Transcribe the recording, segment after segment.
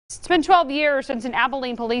It's been 12 years since an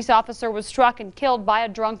Abilene police officer was struck and killed by a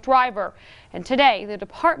drunk driver. And today, the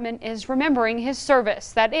department is remembering his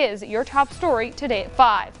service. That is your top story today at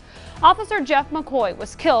 5. Officer Jeff McCoy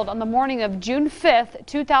was killed on the morning of June 5th,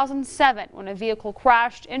 2007, when a vehicle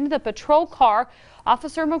crashed into the patrol car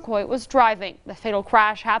Officer McCoy was driving. The fatal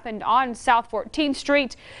crash happened on South 14th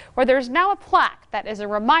Street, where there's now a plaque that is a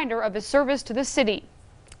reminder of his service to the city.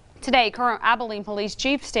 Today, current Abilene Police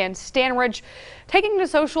Chief Stan Stanridge taking to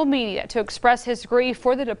social media to express his grief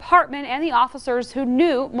for the department and the officers who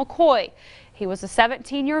knew McCoy. He was a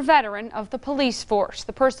 17-year veteran of the police force.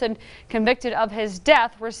 The person convicted of his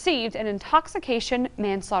death received an intoxication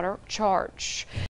manslaughter charge.